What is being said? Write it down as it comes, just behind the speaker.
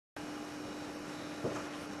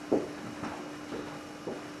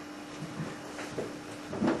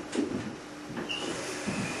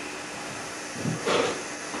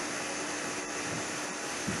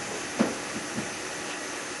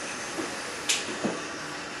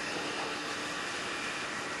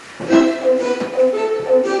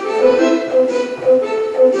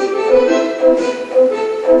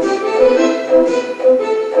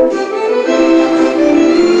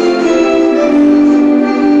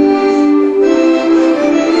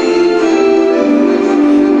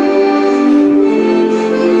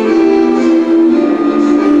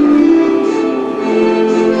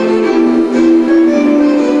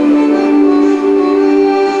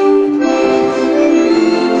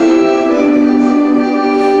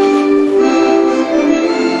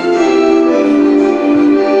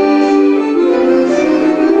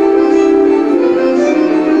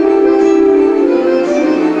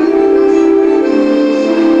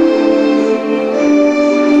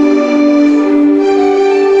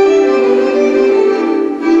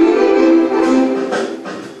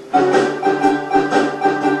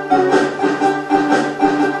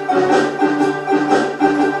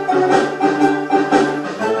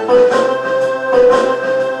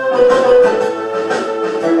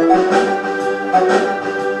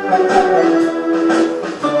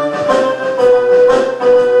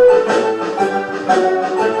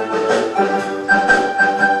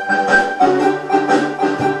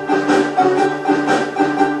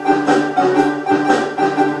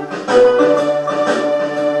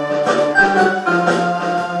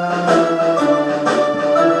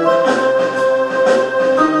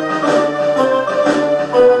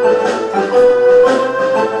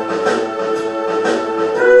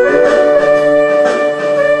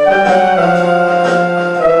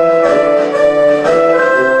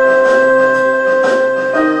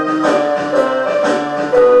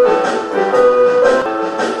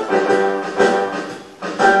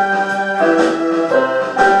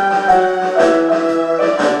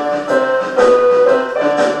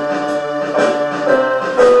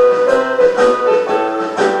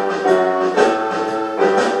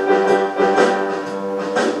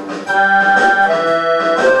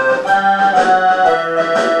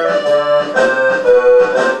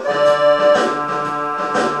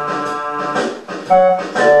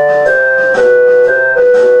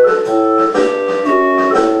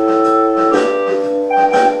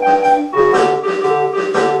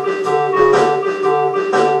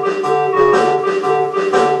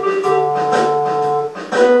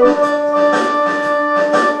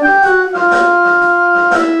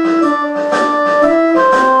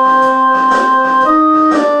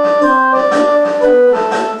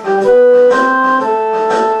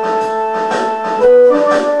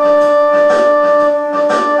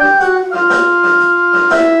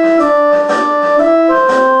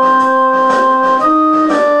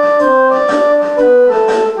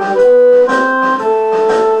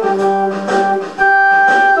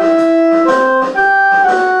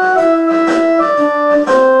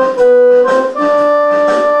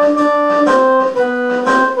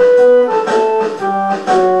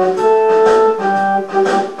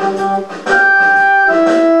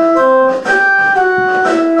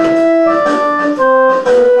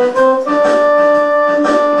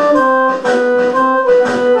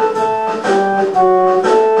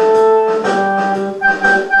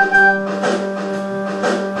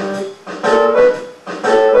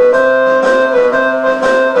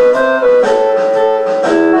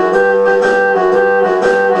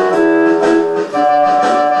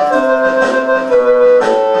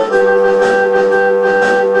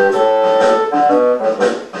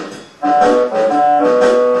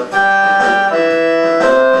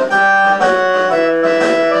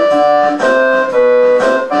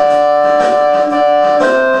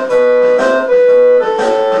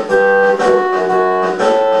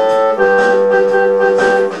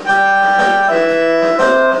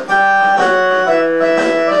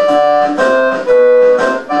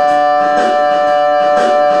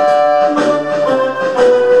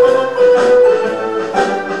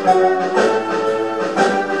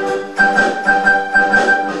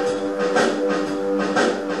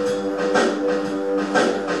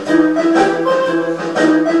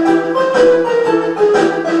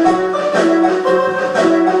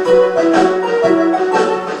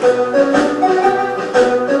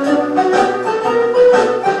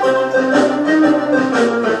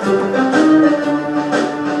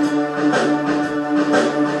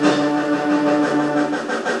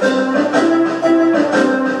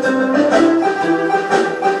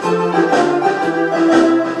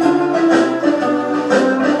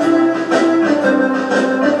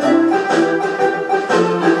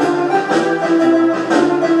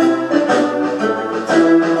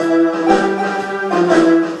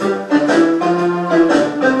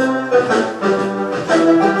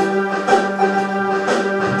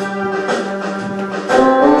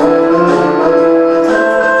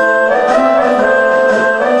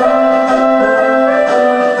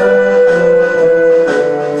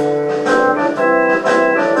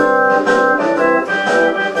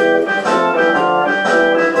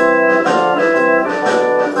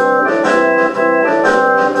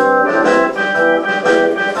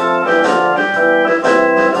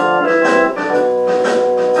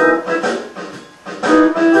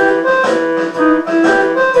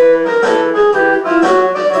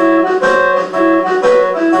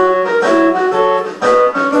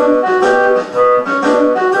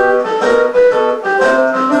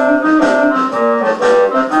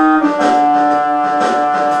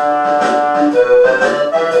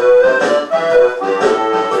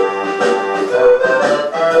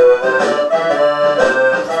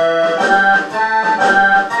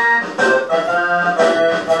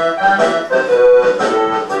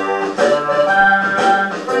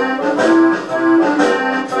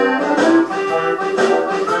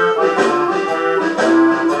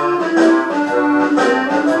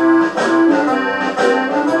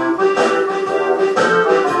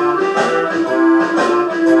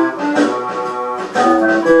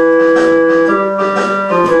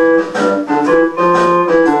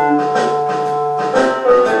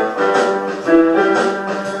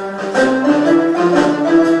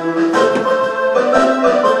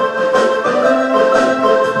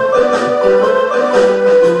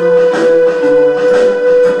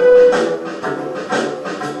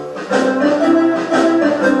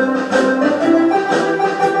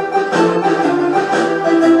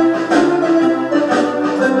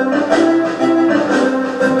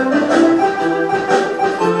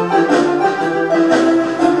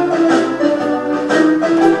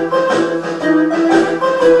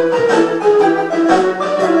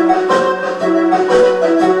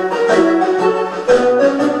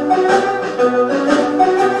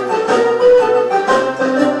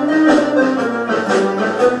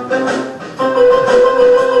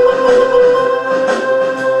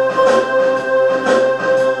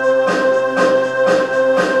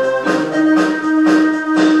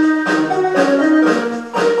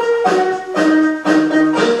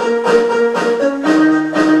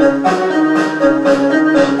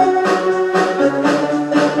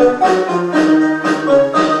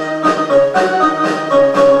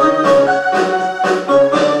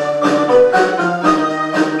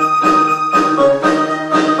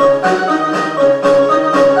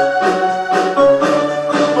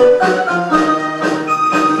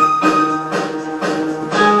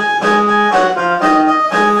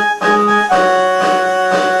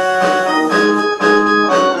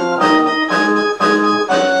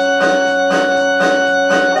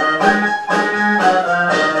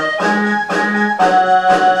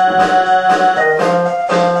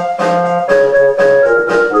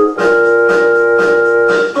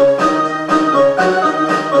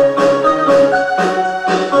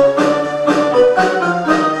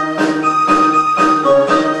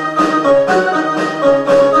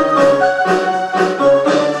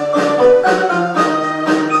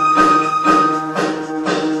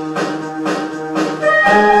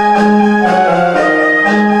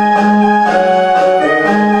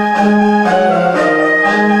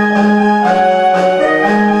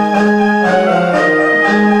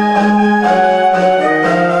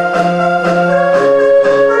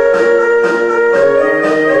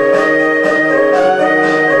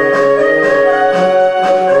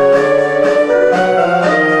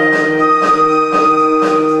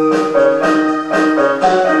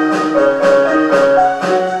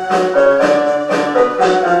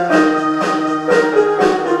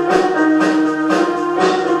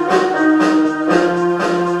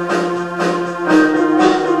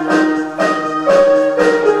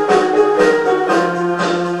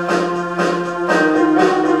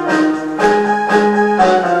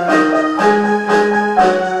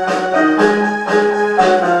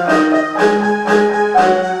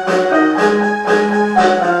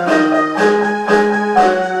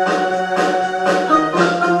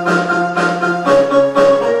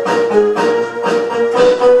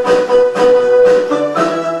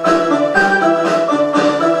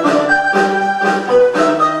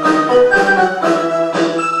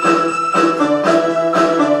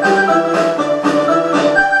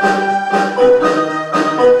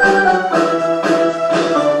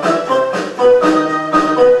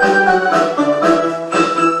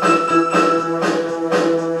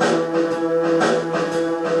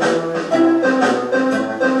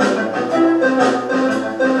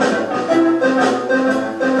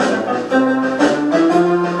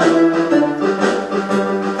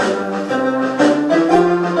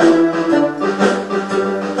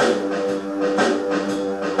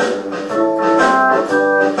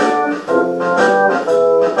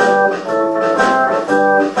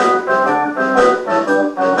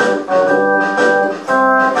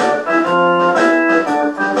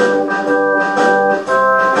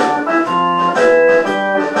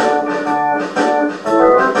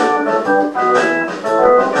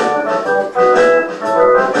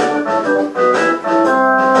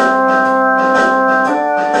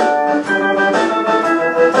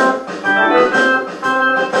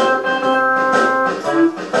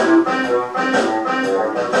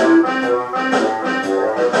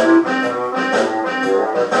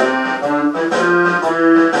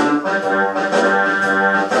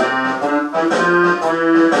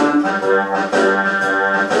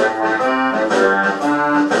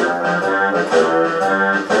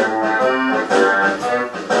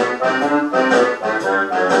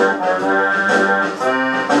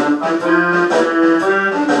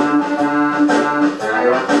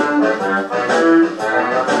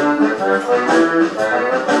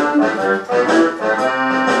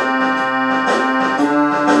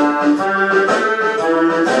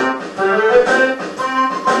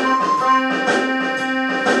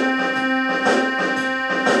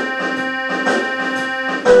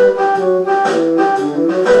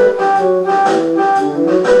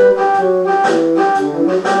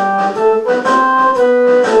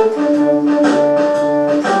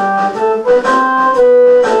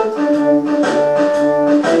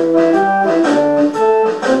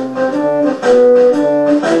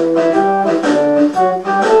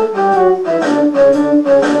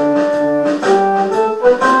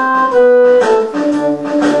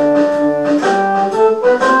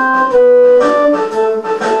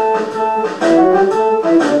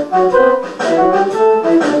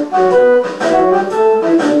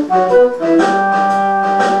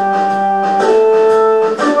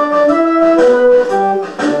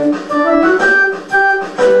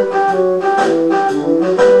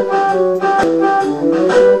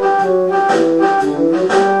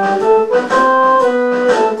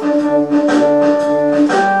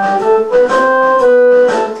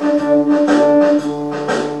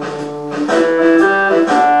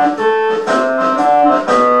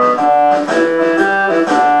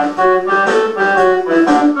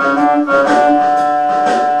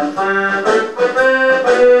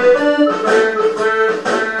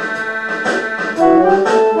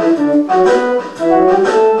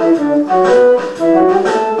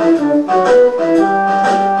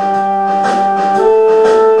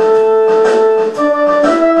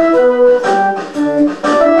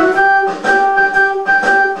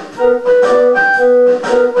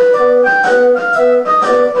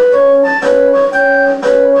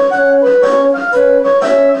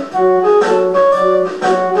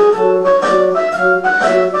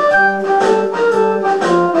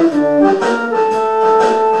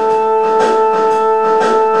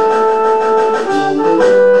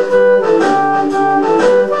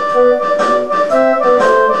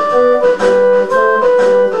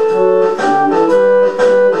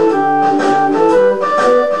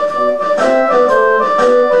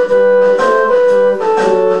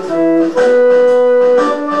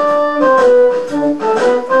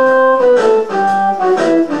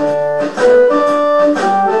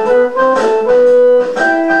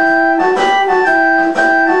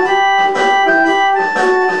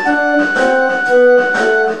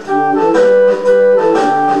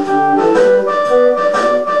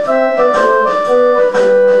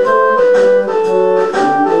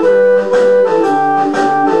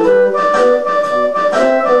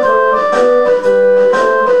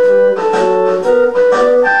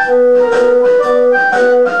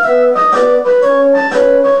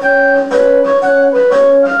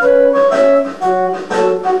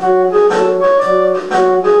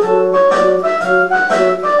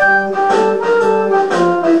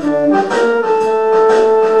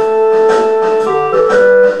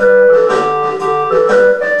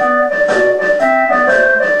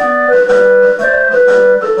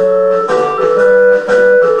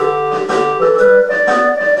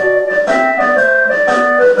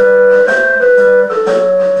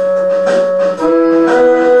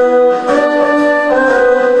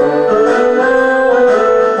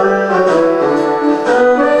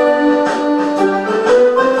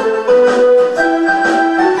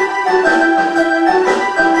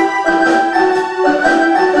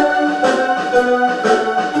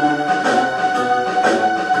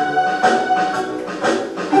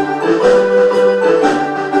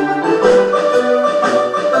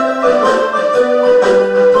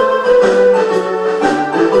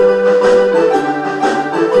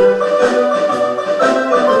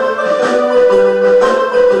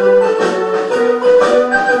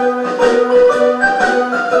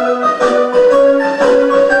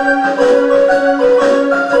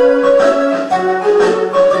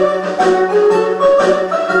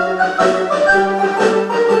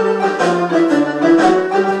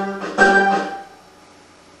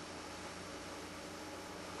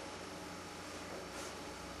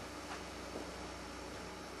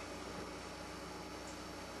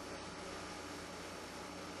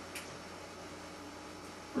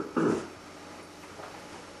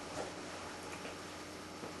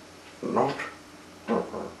not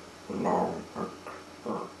long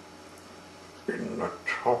in the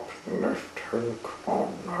top left-hand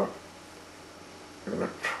corner, in the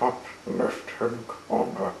top left-hand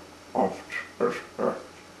corner of this earth,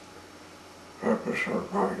 there is a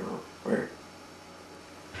railway.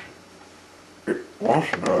 It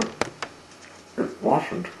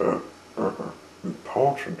wasn't a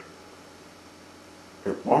important.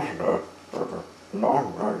 It wasn't a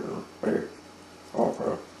long railway or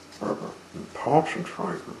a important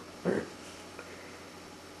railway.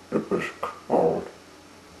 It was called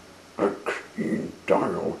a Clean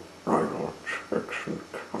Dial Rail Section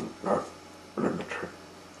Company Limited.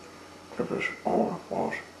 It was all it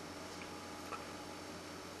was.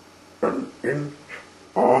 And in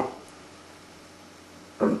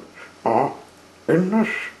the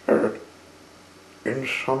shed, in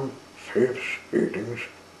some safe speedings,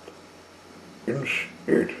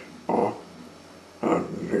 instead of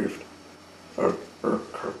lived a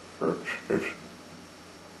representative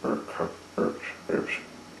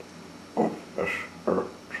of the Spirit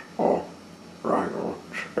of Rail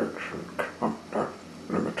Section Company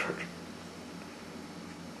Limited.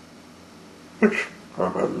 It's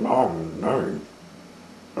got a long name,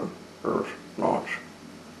 and there's lots.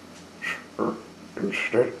 So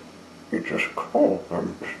instead, he just called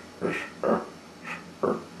them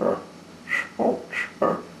Salt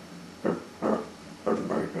and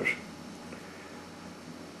made us.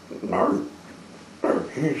 No, the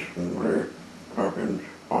reason we're having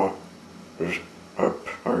is a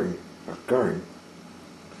playing a game.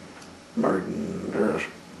 Maiden there's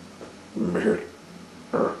made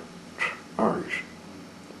eyes.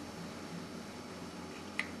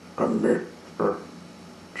 And made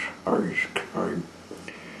eyes came.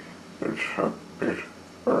 It's a bit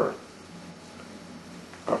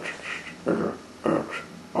that's still out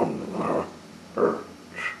on the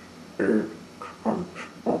speed comes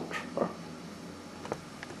water.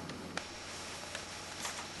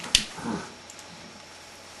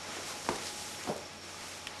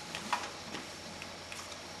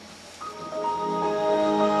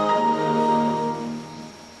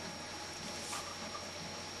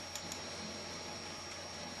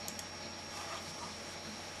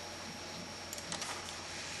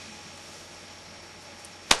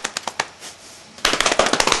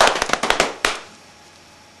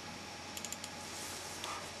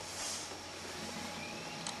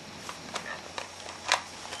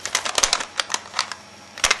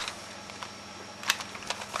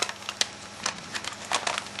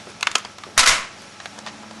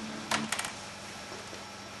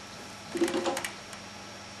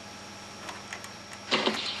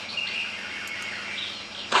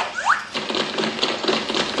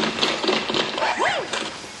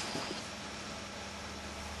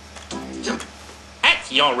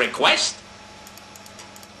 At your request.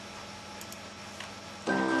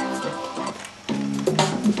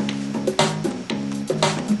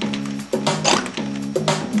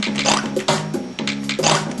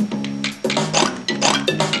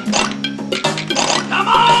 Come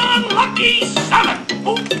on, Lucky 7!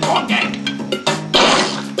 Move again!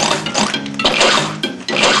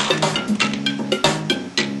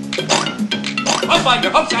 Up on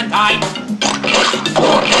your hooks and tied!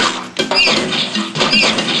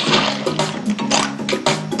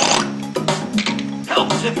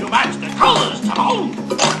 Helps if you match the colors, Timon!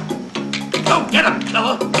 Go get 'em,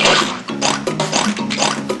 killer!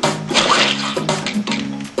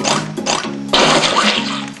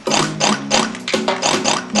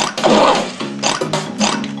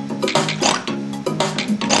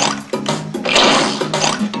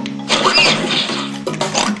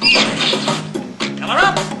 Killer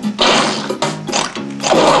up!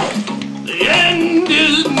 The end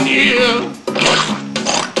is near!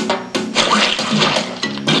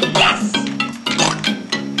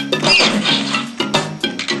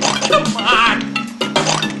 Come on!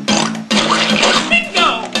 Bingo!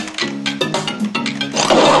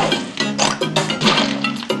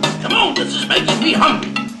 Come on, this is making me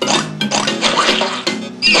hungry.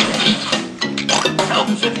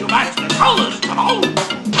 Helps if you match the colors, come on!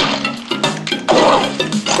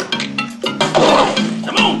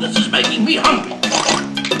 Come on, this is making me hungry.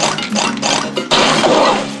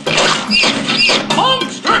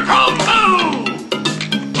 Monster combo!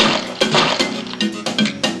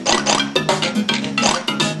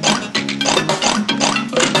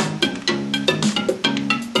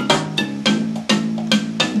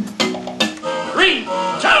 Three,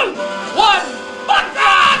 two, one,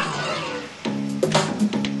 button!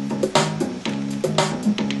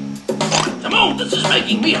 Come on, this is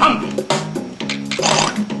making me hungry.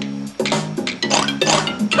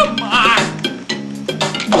 Come on!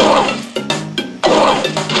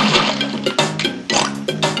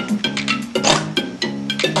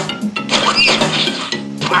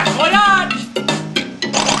 Bon voyage!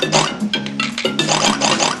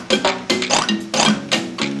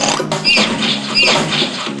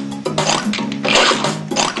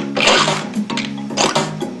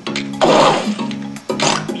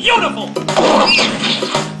 Beautiful!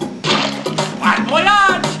 Bon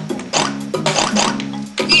voyage!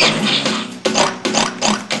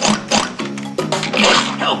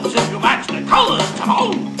 Helps if you match the colors,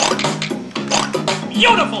 Timon!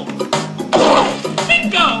 Beautiful!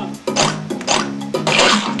 Bingo!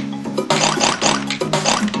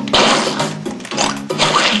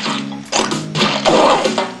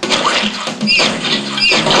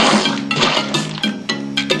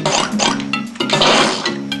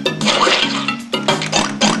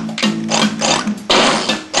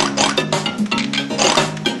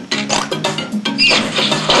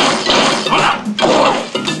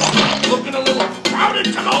 Looking a little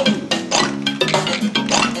crowded, Timon!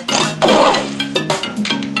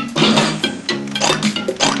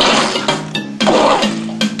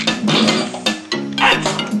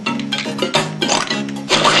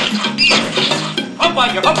 Hope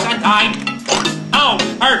while your hook's untied. Oh,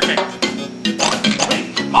 perfect.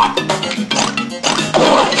 Please, mark.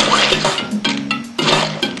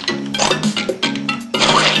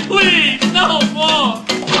 Please, no more.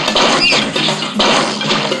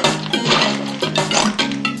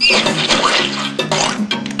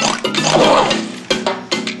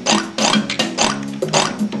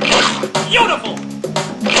 Beautiful.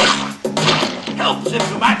 Helps if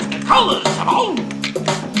you match the colors, Timon.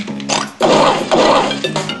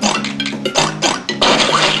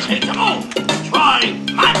 Hey, Timon, try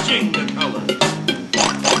matching the colors.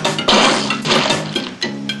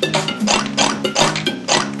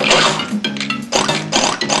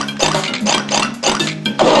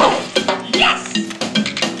 Yes!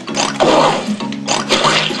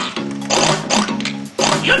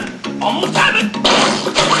 You almost have it.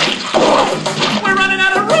 We're running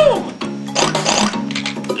out of room.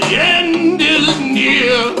 The end is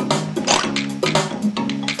near.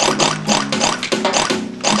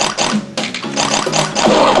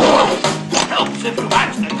 Helps if you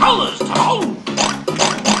match the colors, Timon.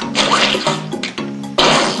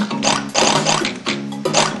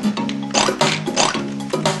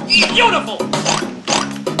 Beautiful.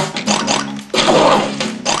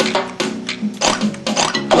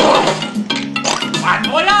 Bon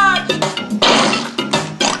voyage.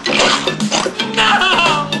 No!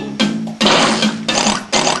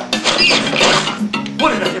 What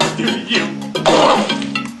did I ever do to you?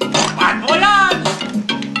 Bon voyage.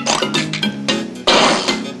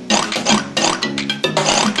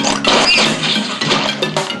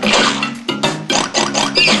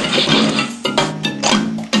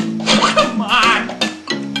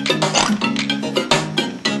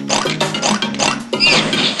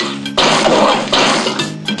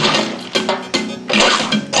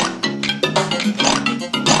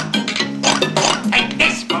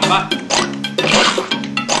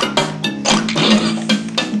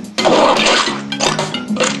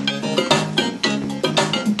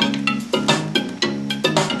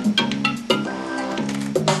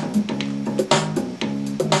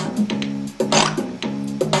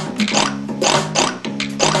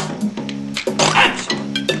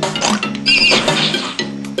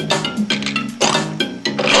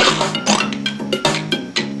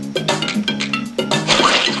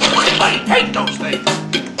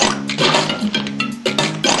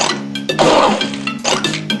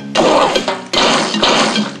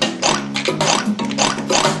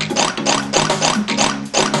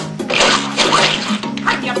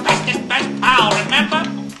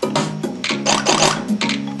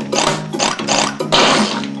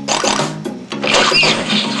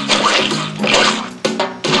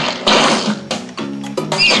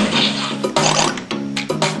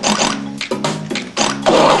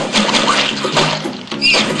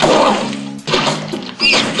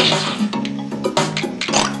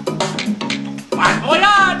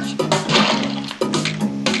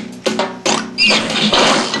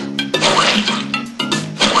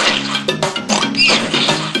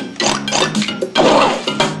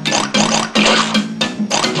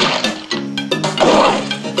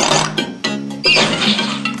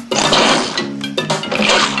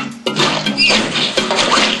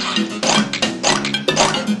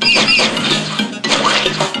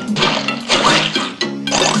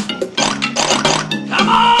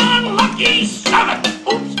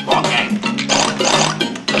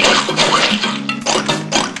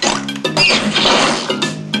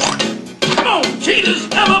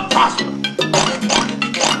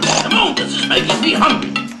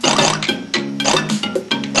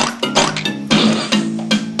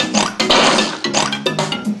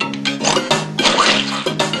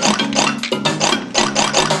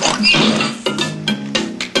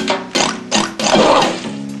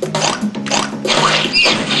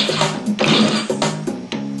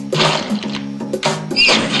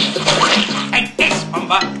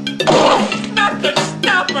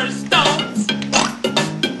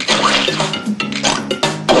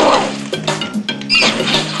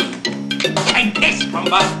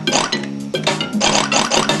 Pumba.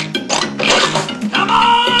 Come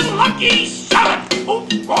on, lucky 7.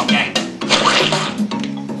 Oops, wrong game.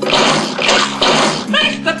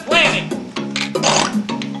 Smash the planning.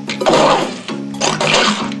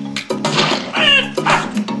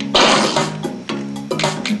 Fantastic.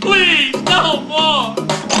 Please, no more.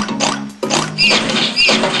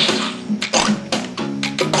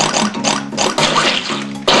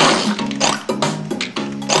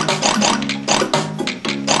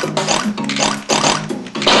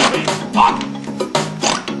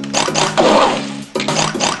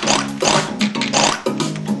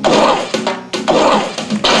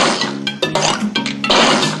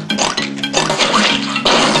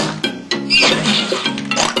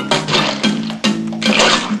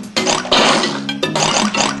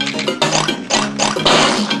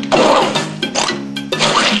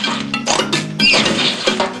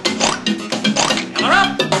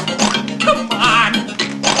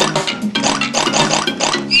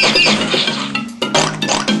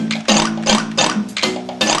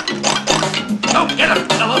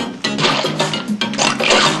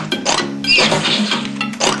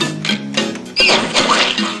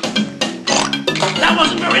 That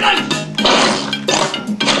wasn't very nice.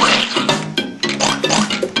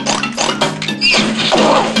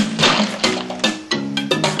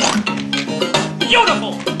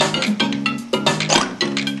 Beautiful.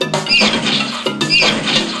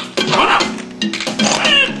 Run out.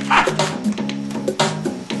 Fantastic.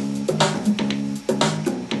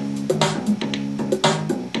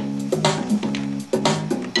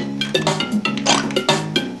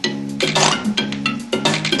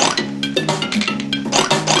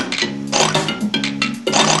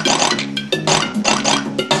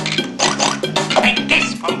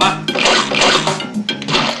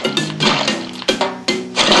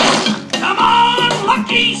 Come on,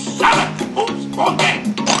 lucky 7. Oops, wrong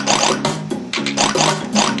game.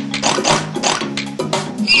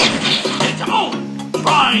 It's on.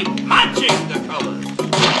 Try matching the colors.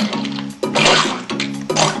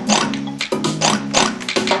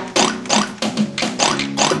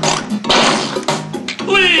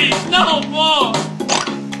 Please, no more.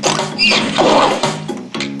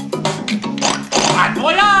 Bon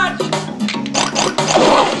voyage.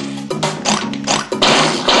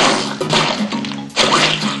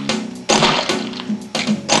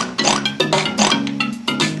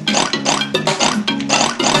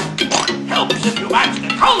 Helps if you match the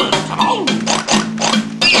colors, come on!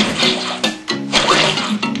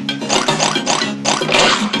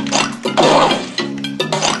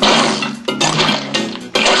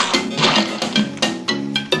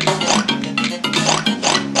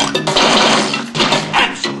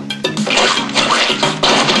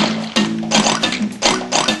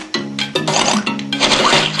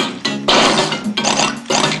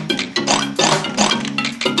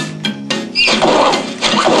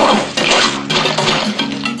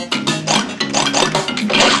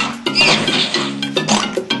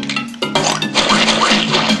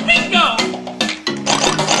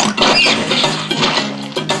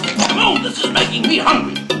 This is making me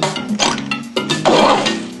hungry.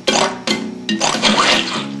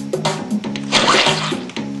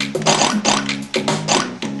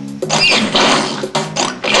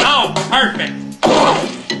 Oh, perfect.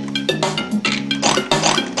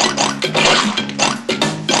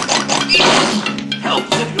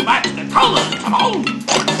 Helps if you match the colors, come on.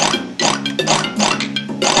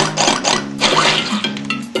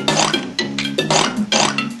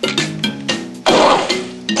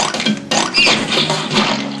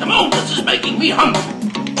 This is making me hungry.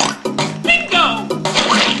 Bingo!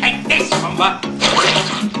 Take this, Pumba.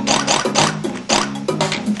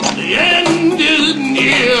 The end is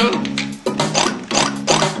near.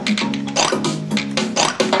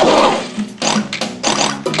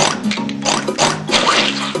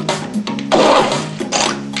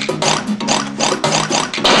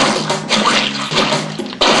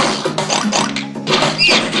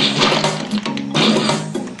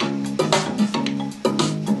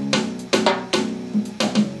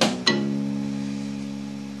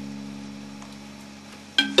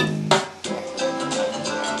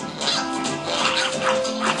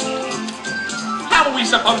 How are we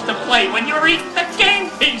supposed to play when you're eating the game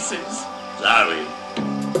pieces? Sorry.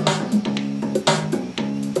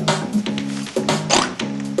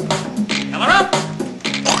 Color up!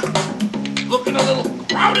 Looking a little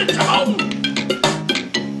crowded, Timon.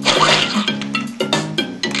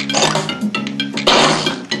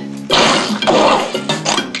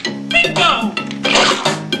 Bingo!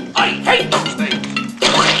 I hate those things.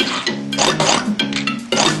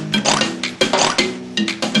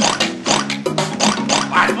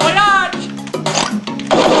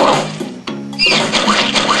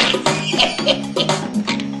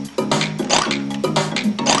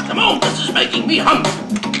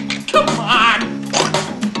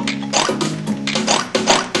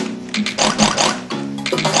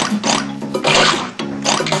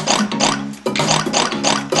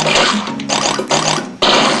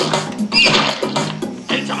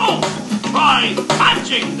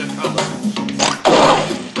 matching the colors.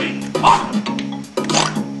 Wait, awesome.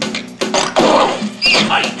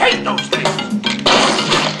 I hate those things.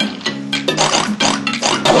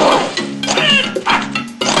 Fantastic.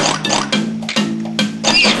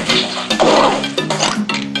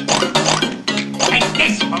 Take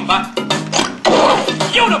this, Bumba.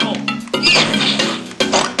 Beautiful.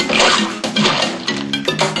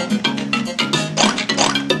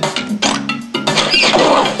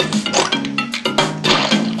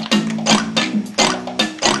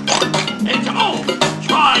 And Timon,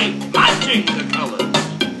 try matching the colors.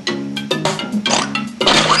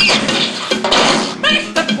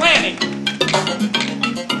 Master planning.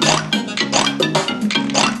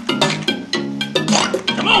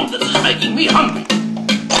 Timon, this is making me hungry.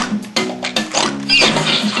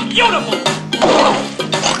 Beautiful.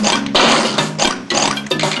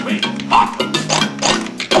 Wait, awesome.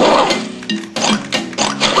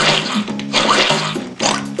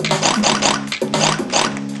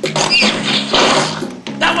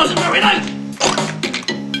 That wasn't very nice.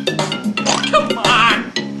 Come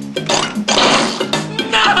on.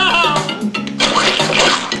 No.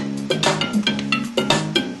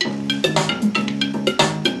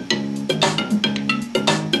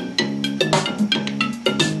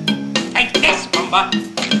 Take this, Bumba.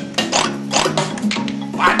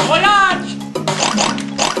 Bon voyage.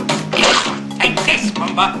 Take this,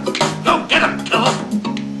 Bumba. Go get him, killer.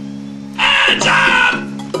 Hands up.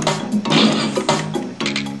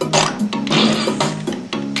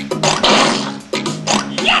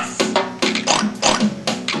 Yes!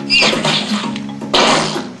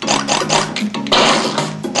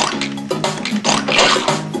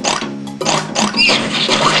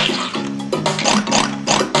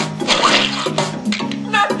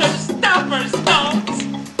 Not the stopper stones!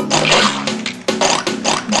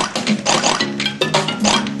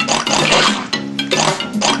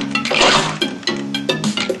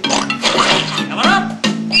 Color up!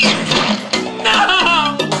 No!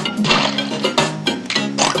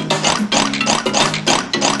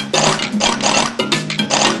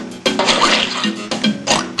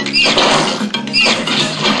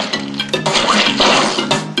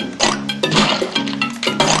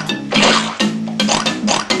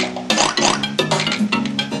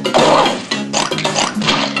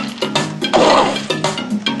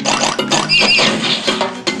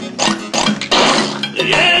 The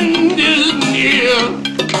end is near.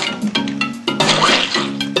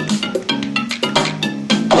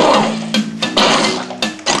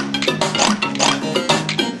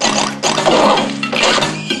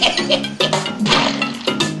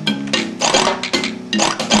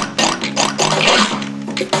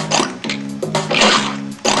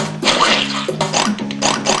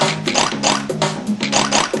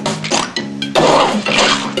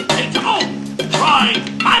 Hey, Timon, try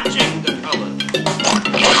matching the colors.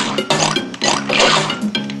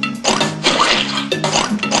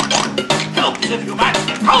 Helps if you match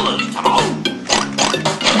the colors, Timon.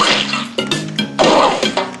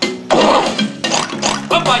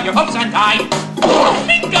 Up by your hooks and tie.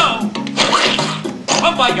 Bingo!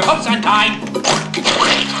 Up by your hooks and tie.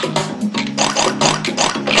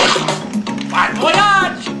 Bon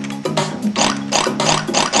voyage!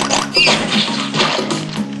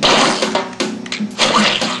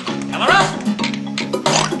 Color up!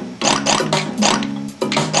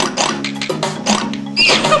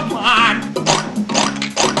 Come on!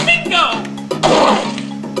 Bingo!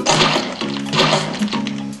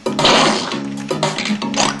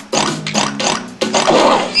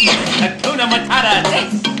 Hakuna Matata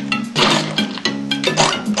this!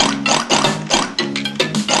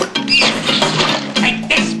 Take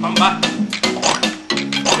this, Bumba!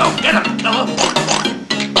 Go get him, killer!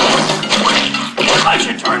 I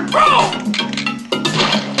should turn pro!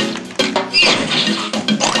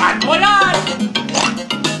 Bon voyage!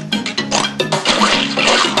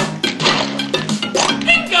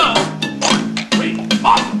 Bingo! Wait,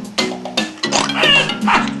 awesome!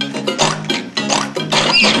 Fantastic!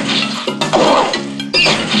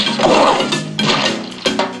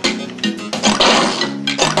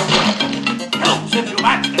 Helps if you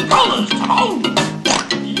match the colors,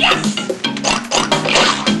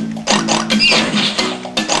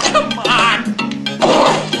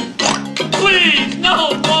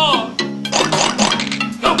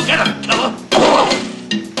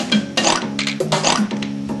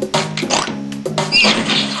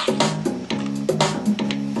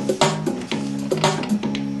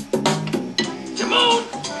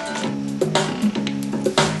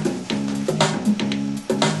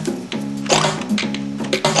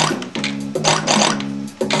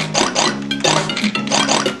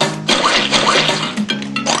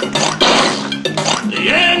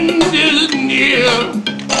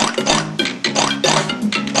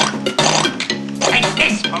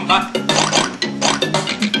 Bumba.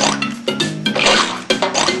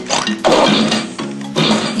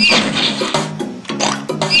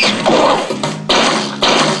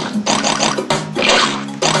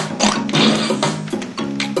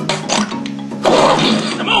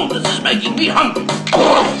 Come on, this is making me hungry.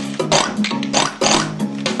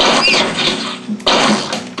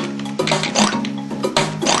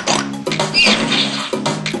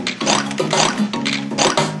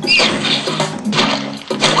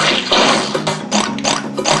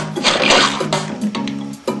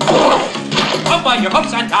 Your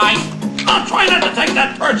hooks untied. I'll try not to take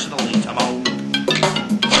that personally, Timon.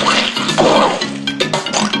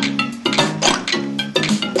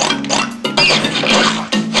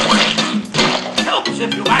 Helps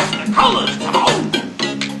if you match the colors, Timon.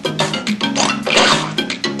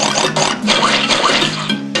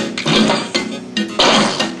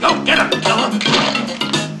 Go get him, killer.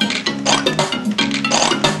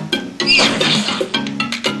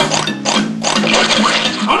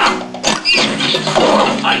 Oh no!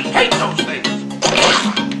 I hate those things!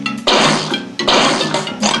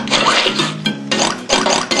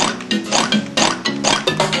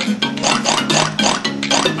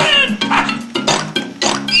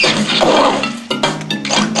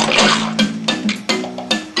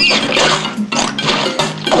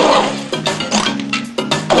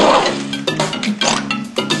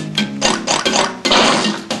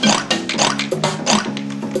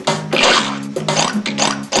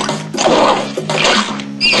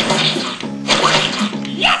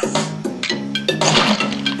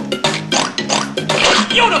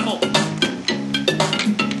 Beautiful!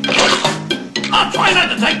 I'll try not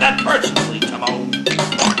to take that personally, Timon.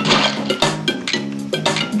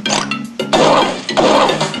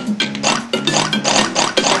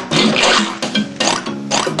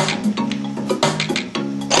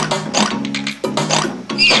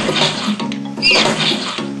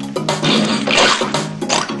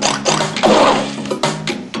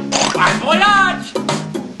 Bon voyage!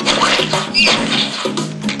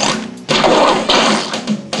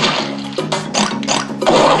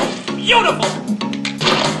 Beautiful!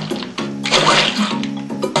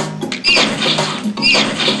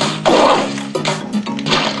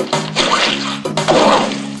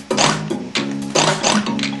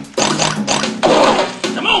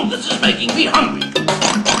 Come on, this is making me hungry.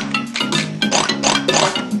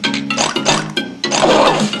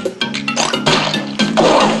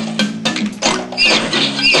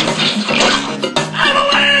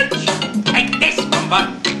 Avalanche! Take this, Bumba.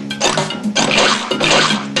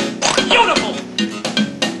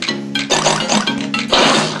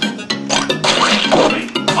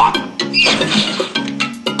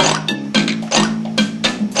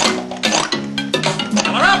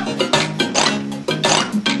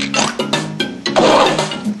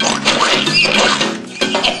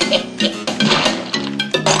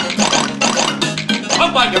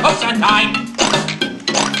 Your hooks untied.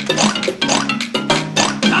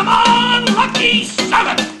 Come on, lucky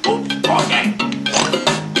 7. Oops, okay.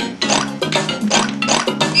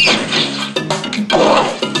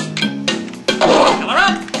 Killer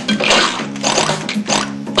up.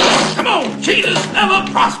 Come on, cheetahs never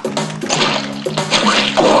prosper.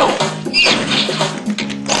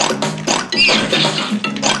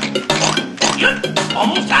 You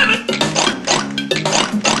almost have it.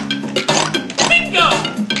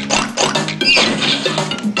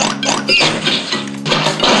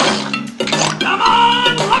 Come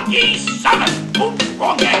on, lucky 7! Oops,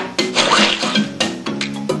 wrong game.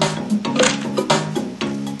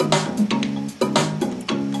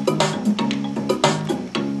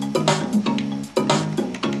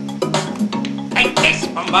 Take this,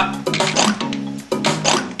 Bumba.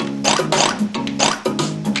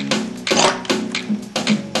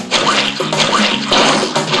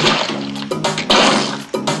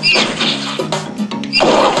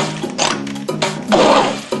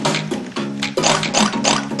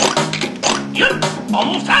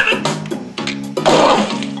 Almost have it.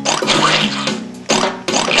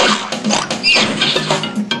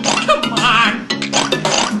 Come on.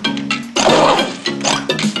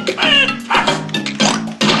 Fantastic.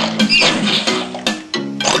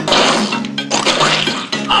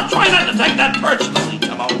 I'll try not to take that personally,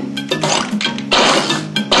 Timon.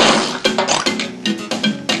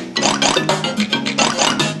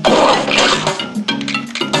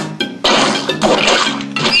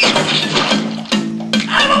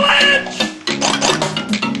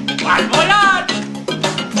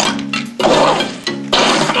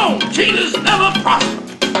 Cheetahs never prosper.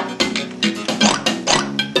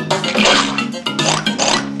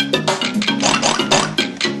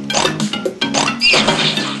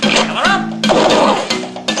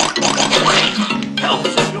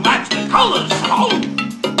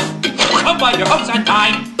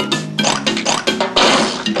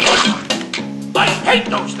 hate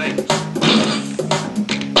those things.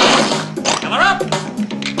 Fill her up.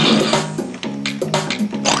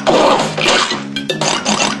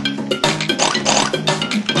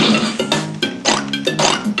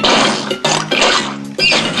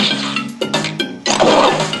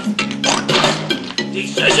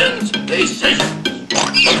 Decisions, decisions.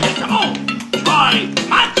 Hey, come on, try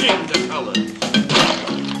matching the colors.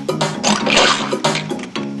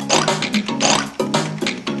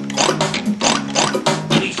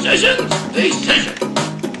 Decisions, decisions.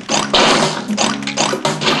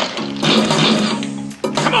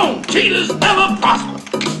 Come on, cheaters never prosper.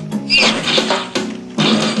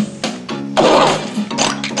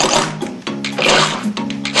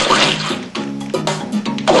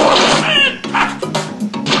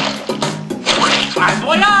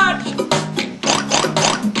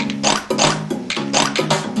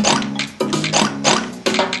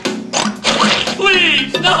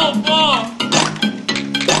 Please, no more!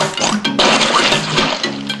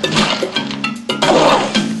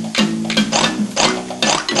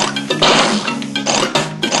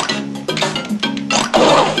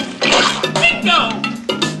 Bingo!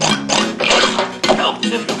 Helps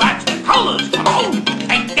if you match the colors. Come on,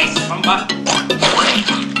 take this from her.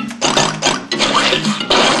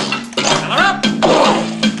 Fill her up.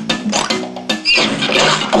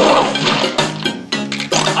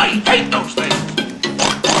 I hate those things.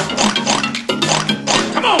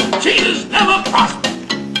 Come on, cheaters never prosper.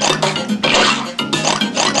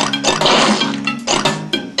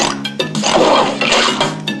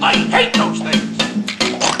 I hate those things.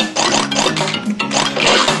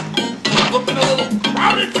 Looking a little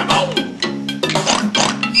crowded, come on.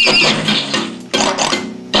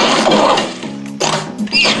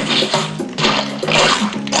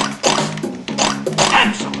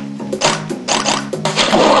 Excellent.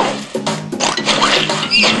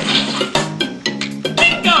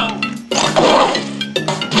 Bingo!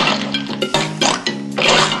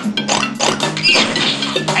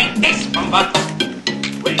 Take this from the...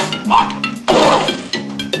 Wait, what?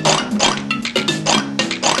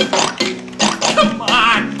 Come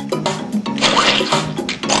on!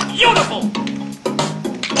 Beautiful!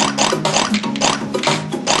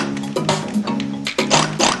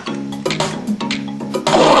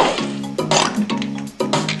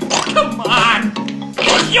 Come on!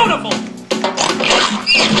 Beautiful!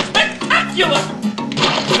 Spectacular!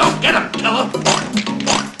 Don't get him, killer!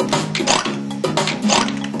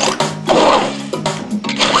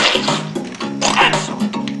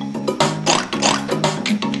 Excellent!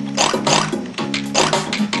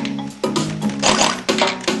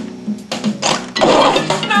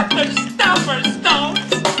 Not the stopper stones!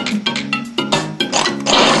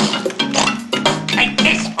 Take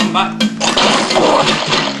this from the...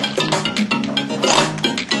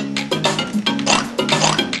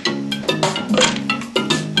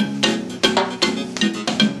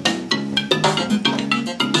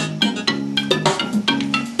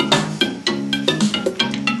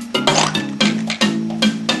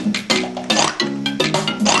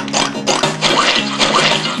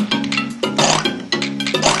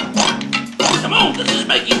 Come on, this is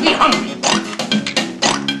making me hungry.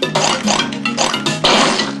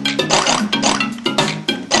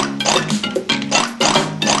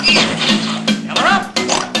 Fill her up.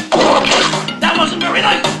 That wasn't very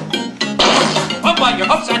nice. Up on your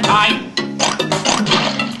hooks and tie.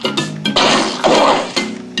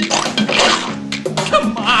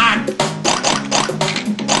 Come on.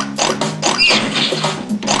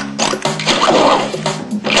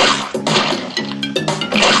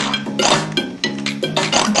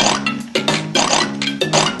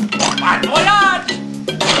 Bon voyage!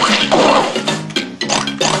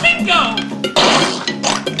 Bingo!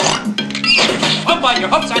 Up on your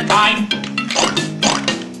hooks and tie.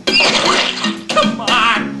 Come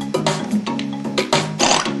on!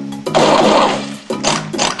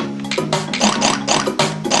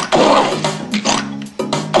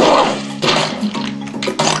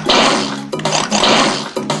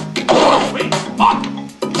 Wait, what?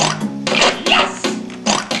 Yes!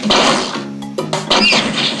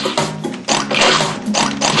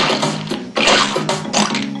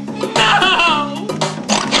 No!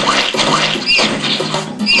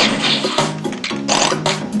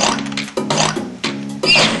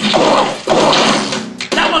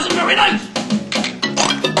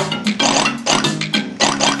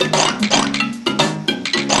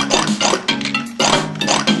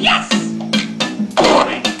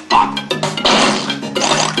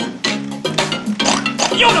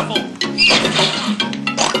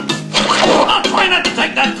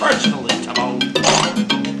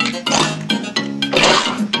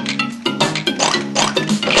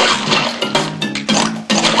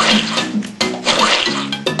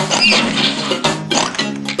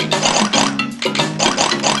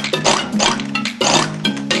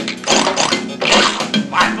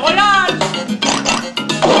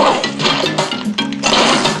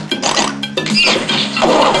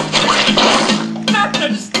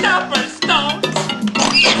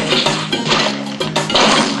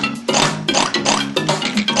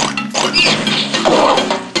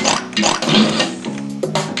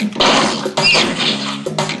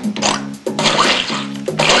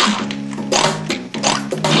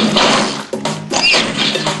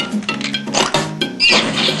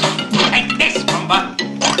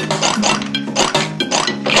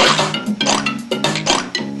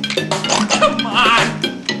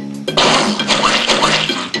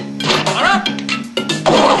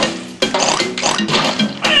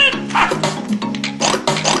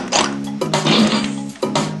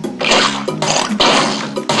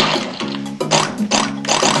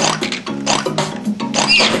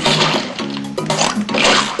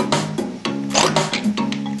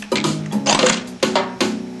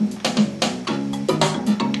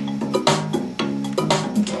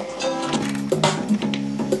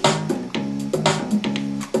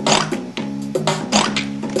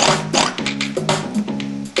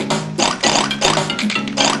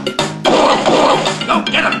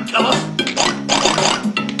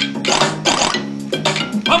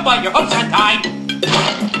 Come by your hooks and tie.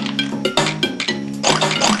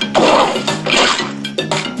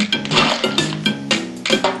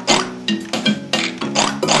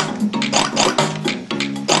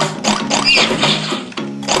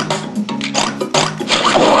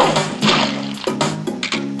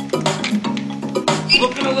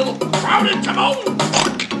 Looking a little crowded, Timon.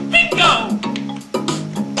 Bingo!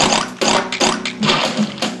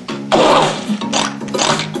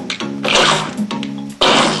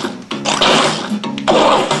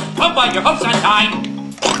 Come by your hooks and tie.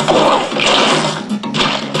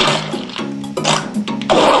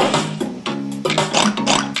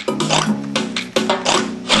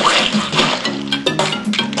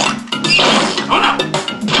 Oh no!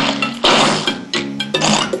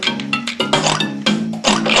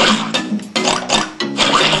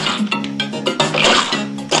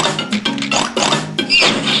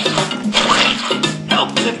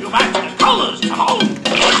 Helps if you match the colors, Timon.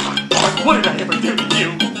 What did I ever do to you?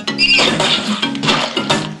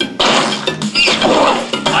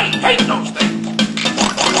 I hate those things.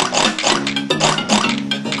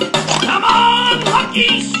 Come on,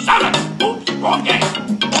 Lucky 7. Oops, wrong game.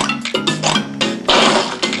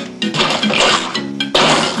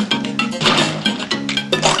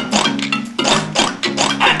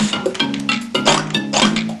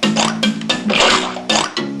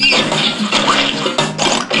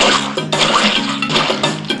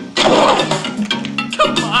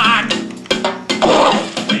 Come on!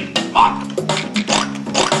 Wait, Mark!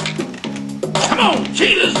 Come on,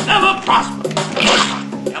 cheaters never prosper!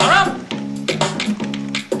 Killer up!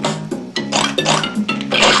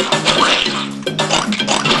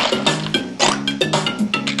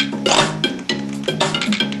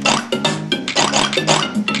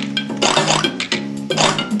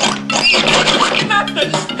 Not the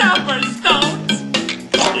stopper stones!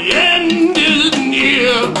 The end is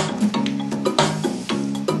near!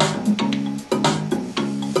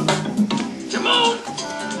 Timon,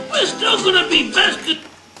 we're still gonna be bested.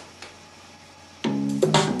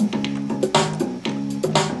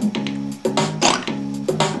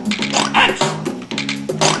 Excellent.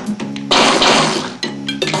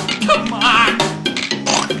 Come on.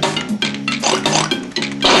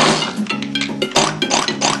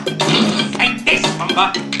 Take this, Pumba.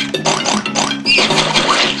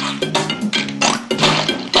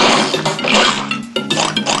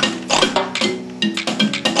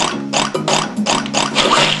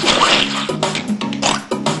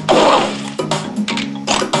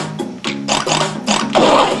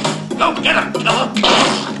 Go get him, killer!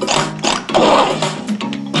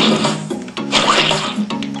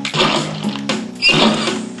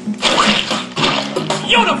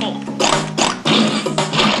 Beautiful!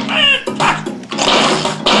 Fantastic!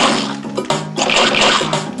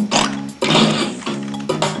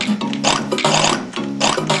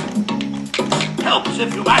 Helps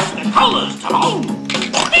if you match the colors, Timon!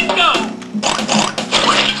 Bingo!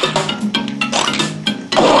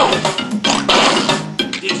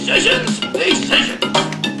 Decisions? Decisions!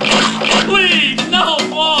 Please, no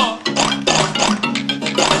more!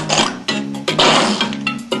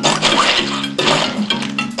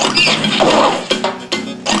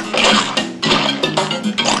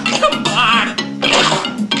 Come on!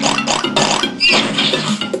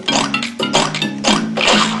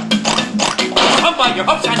 Come by your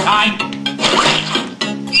hooks and tie!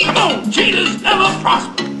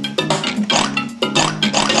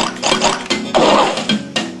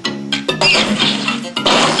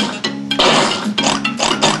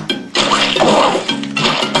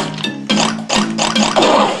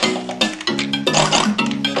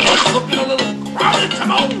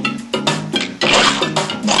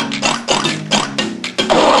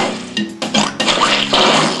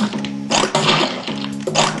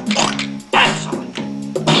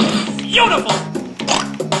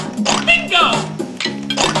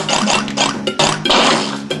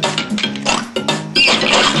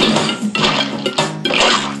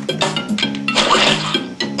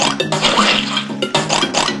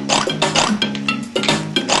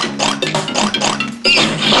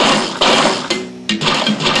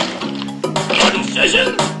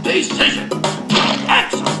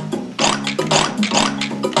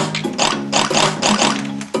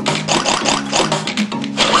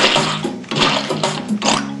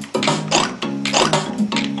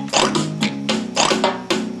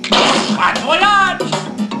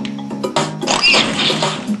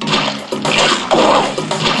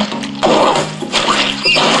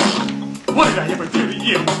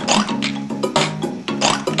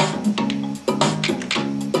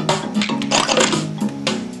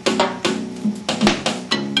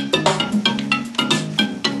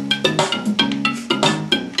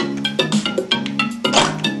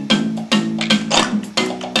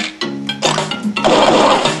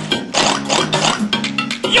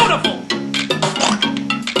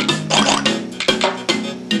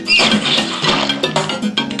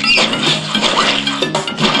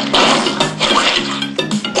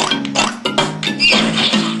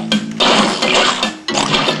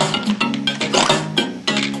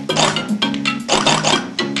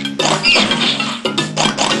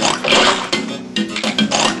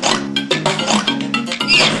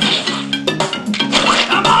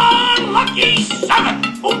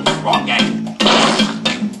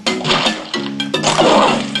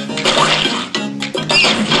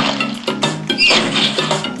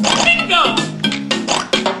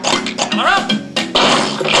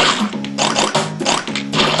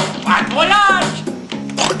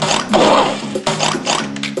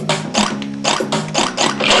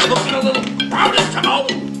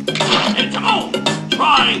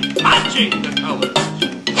 matching the colors.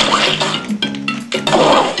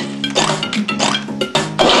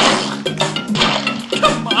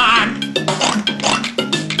 Come on!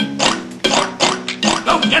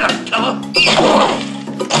 Go get him, killer!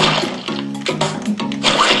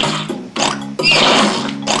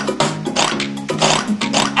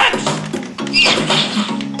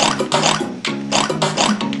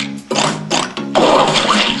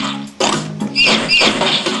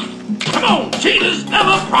 Come on, cheaters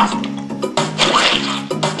never prosper.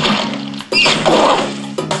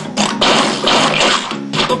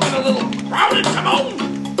 Looking a little crowded, come on.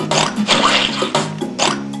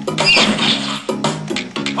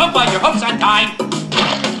 Bumba, your hooks untied.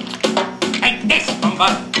 Take this, Bumba.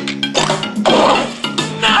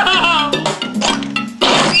 No!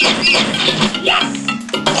 Yes!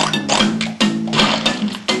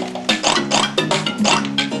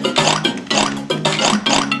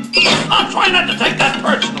 I'll try not to take that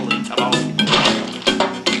personally, Timon.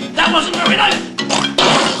 That wasn't very nice.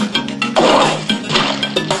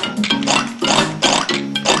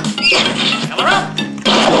 Killer up.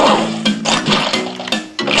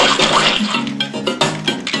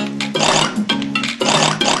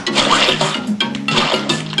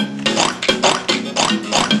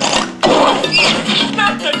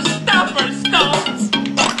 Not the stopper stones.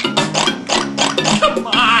 Come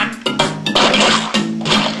on.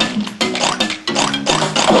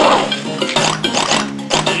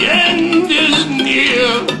 The end is near.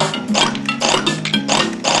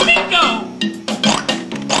 Bingo!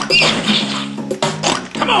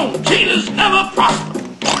 Come on, cheaters never prosper.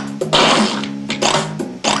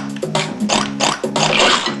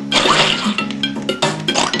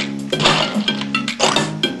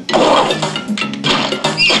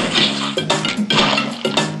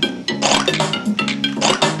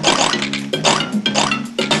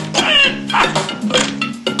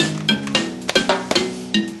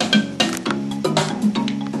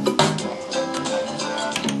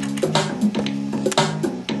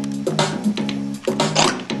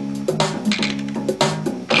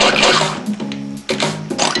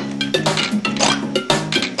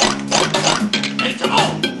 Hey,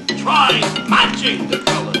 Timon, try matching the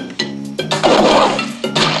colors.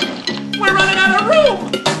 We're running out of room.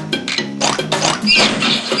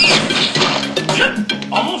 Yep,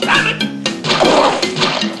 almost have it.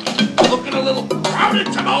 Looking a little crowded,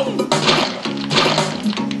 Timon.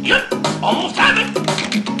 Yep, almost have it.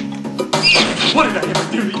 What did I ever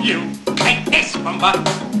do to you? Take this, Bumba.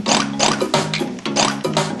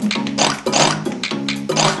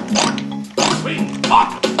 Sweet talk.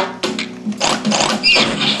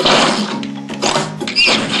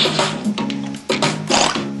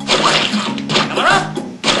 Killer up.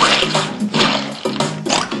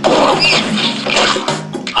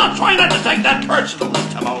 I'll try not to take that personally,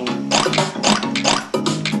 Timon.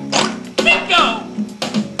 Bingo!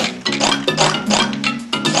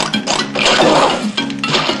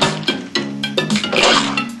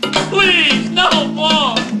 Please, no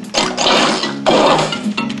more!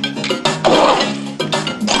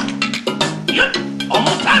 Yep,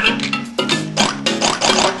 almost have it!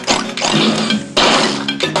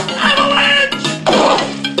 Avalanche!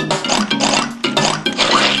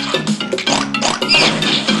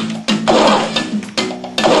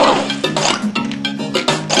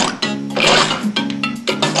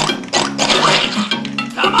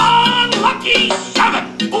 Come on, lucky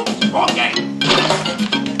 7! Oops, wrong game!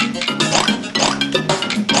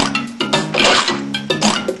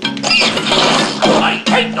 I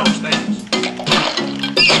hate those things.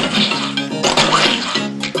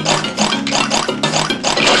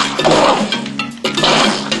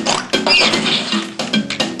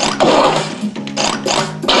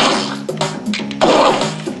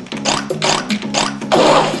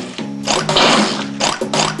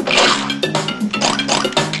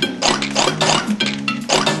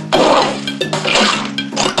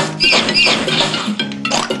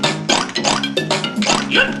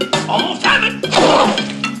 Yep, almost have it.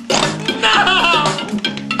 No!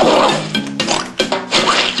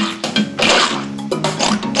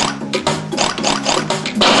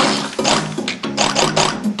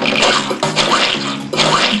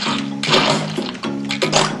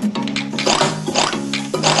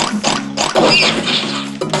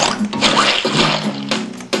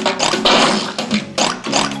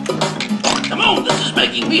 Come on, this is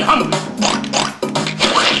making me hungry.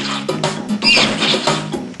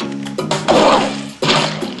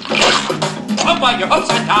 Bumba, your hooks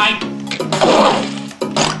untied.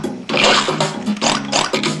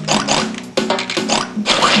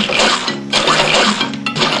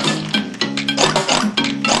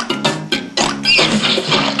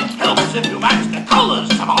 Help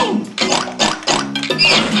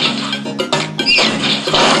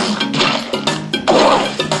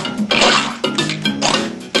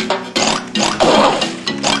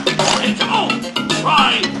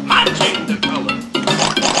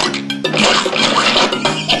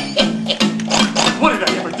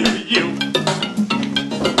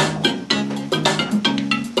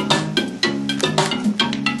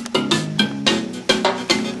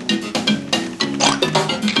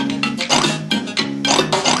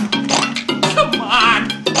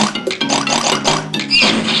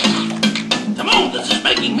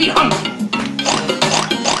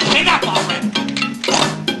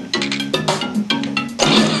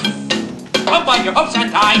by your hooves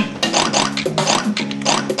and die.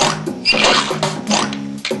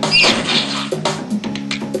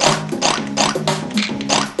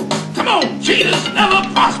 Come on, cheaters never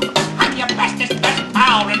prosper. I'm your bestest best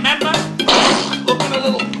pal, remember? Looking a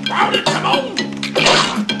little crowded, come on.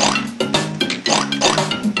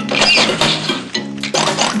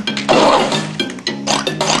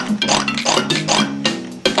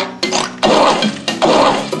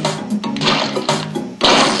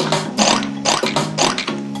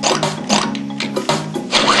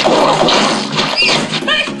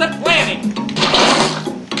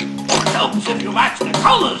 If you match the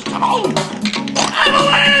colors, come on!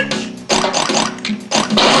 Avalanche!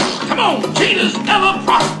 Come on, cheaters never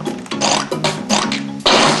prosper.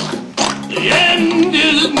 The end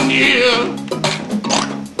is near.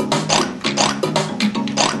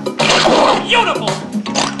 Beautiful!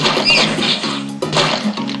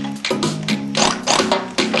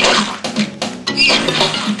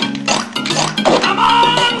 Come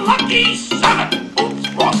on, lucky 7! Oops,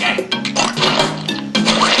 wrong game.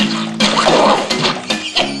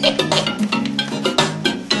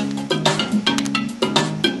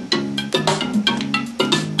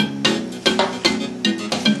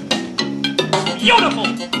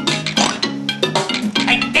 Beautiful!